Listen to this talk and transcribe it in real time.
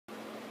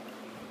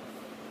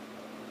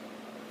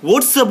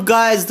What's up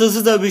guys, this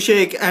is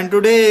Abhishek and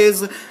today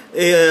is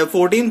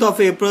 14th of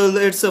April.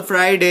 It's a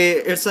Friday,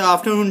 it's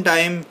afternoon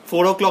time,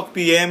 4 o'clock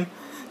PM.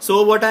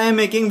 So what I am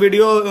making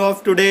video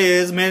of today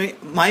is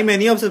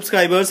many of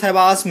subscribers have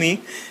asked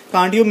me,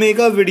 can't you make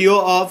a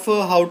video of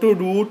how to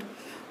root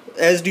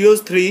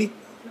SDuos 3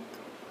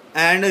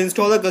 and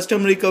install a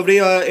custom recovery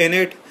in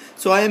it.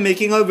 So I am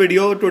making a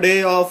video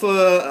today of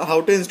how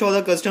to install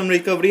a custom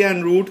recovery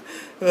and root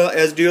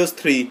SDuos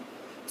 3.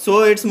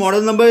 So its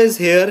model number is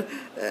here,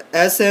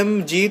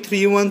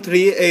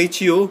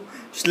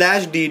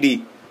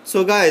 SMG313HU/DD.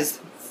 So guys,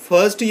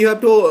 first you have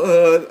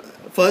to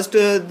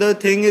the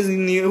thing is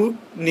you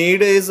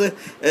need is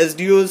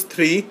SDuos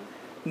 3.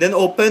 Then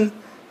open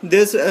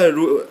this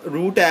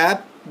root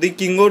app, the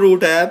Kingo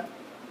root app,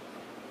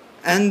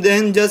 and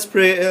then just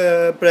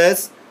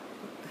press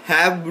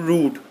have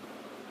root,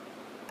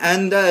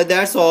 and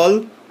that's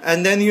all.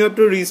 And then you have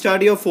to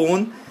restart your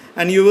phone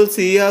and you will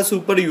see a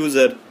super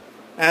user,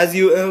 as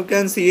you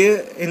can see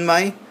in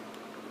my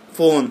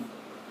phone.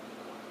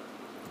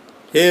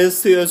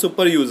 Here's a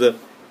super user.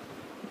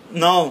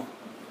 Now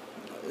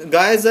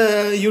guys,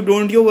 you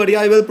don't worry,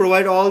 I will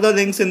provide all the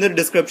links in the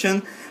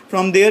description.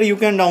 From there you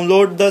can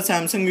download the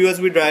Samsung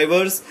USB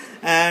drivers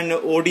and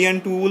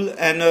ODN tool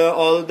and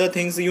all the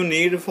things you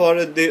need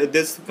for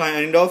this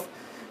kind of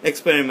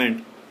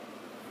experiment.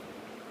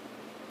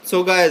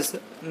 So guys,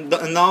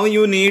 now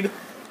you need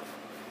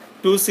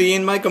to see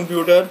in my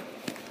computer,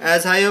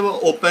 as I have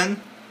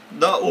opened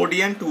the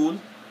ODN tool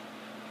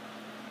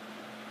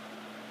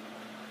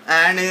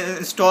and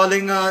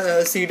installing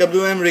a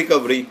CWM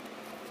recovery.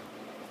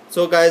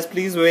 So guys,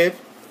 please wait.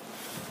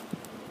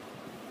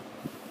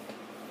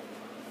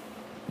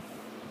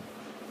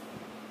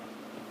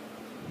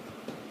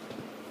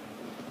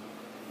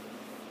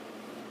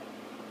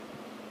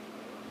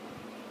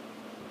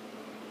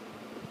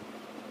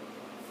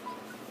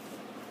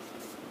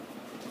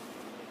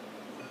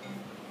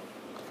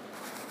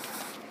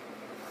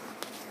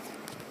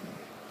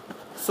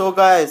 So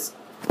guys,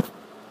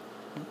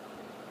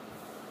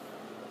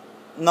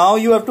 now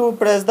you have to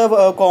press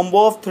the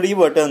combo of 3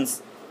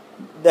 buttons.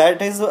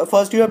 That is,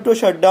 first you have to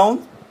shut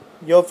down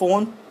your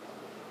phone,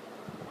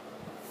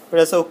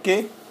 press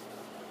OK.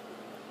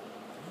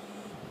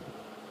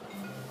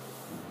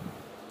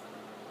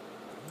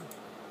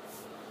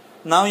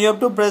 Now you have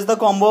to press the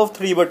combo of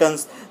 3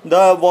 buttons,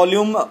 the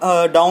volume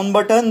down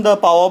button, the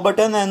power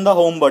button and the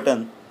home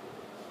button.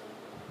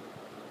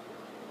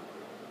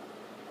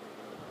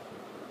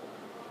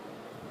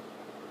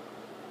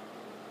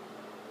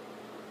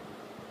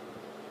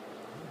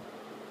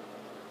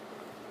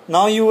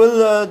 Now you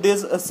will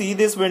see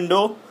this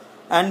window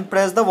and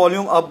press the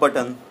volume up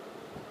button.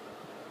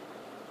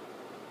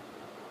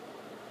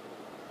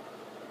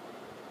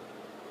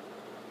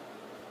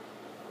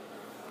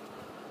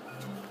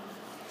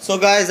 So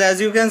guys,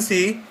 as you can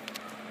see,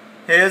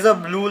 here is a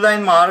blue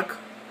line mark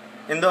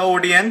in the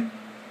ODN,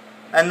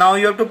 and now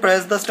you have to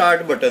press the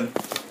start button.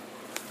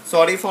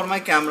 Sorry for my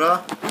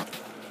camera.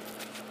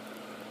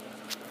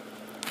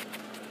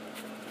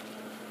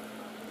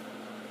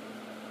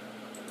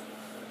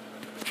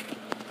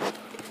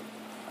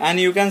 And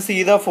you can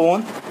see the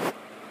phone.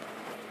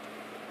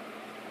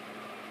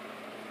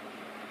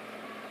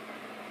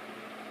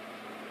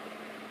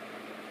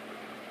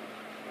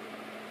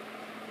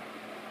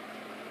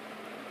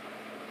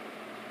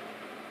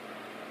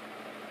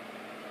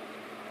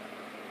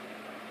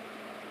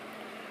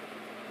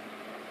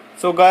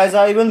 So guys,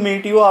 I will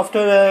meet you after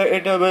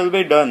it will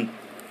be done.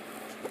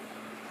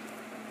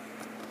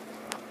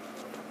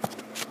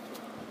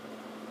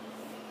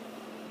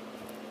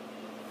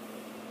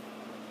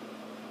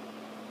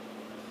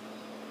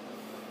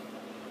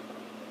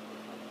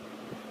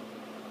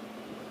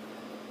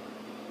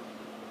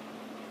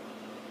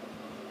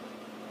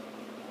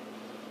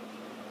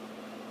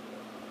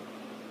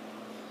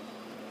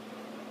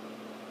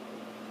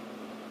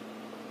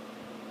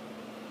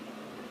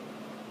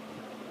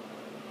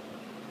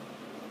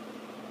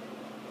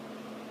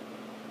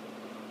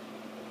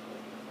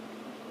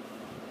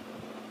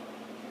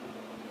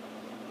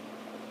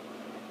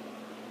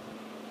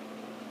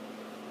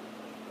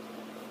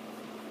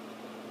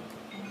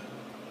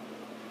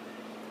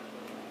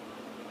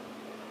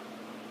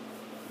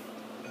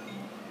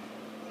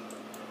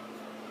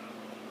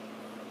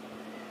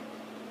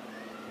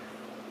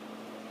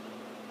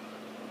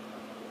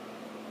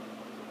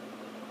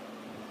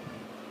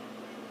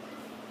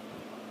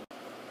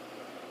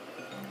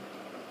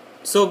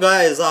 So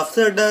guys,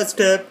 after the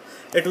step,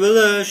 it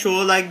will show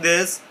like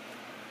this,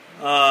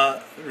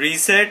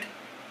 reset,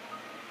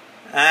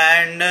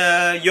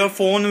 and your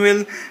phone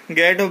will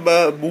get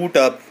boot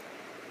up.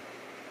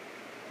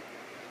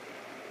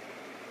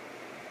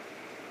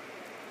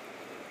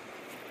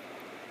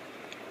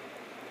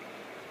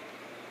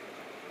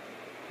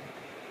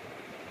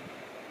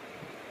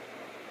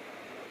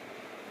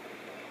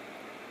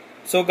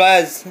 So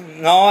guys,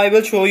 now I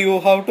will show you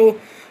how to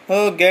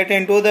get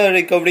into the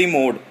recovery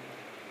mode.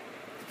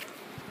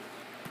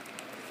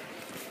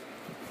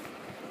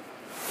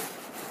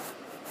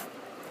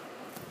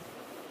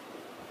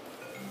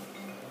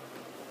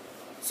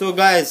 So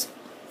guys,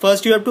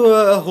 first you have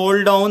to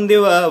hold down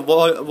the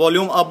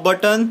volume up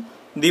button,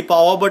 the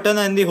power button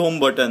and the home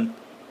button.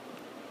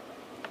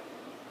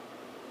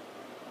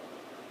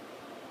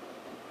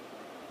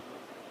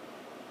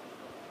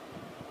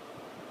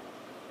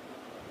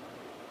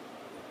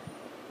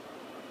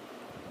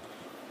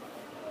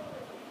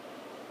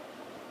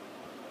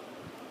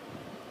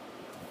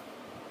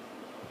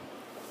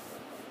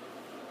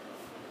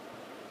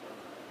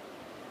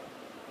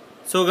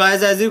 So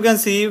guys, as you can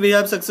see, we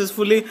have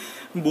successfully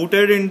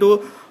booted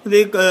into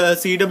the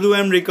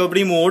CWM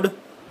recovery mode.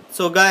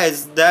 So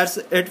guys, that's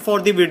it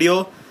for the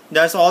video.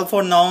 That's all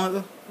for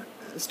now.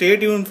 Stay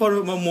tuned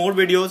for more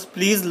videos.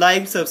 Please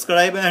like,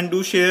 subscribe and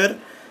do share.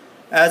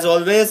 As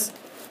always,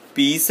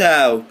 peace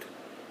out.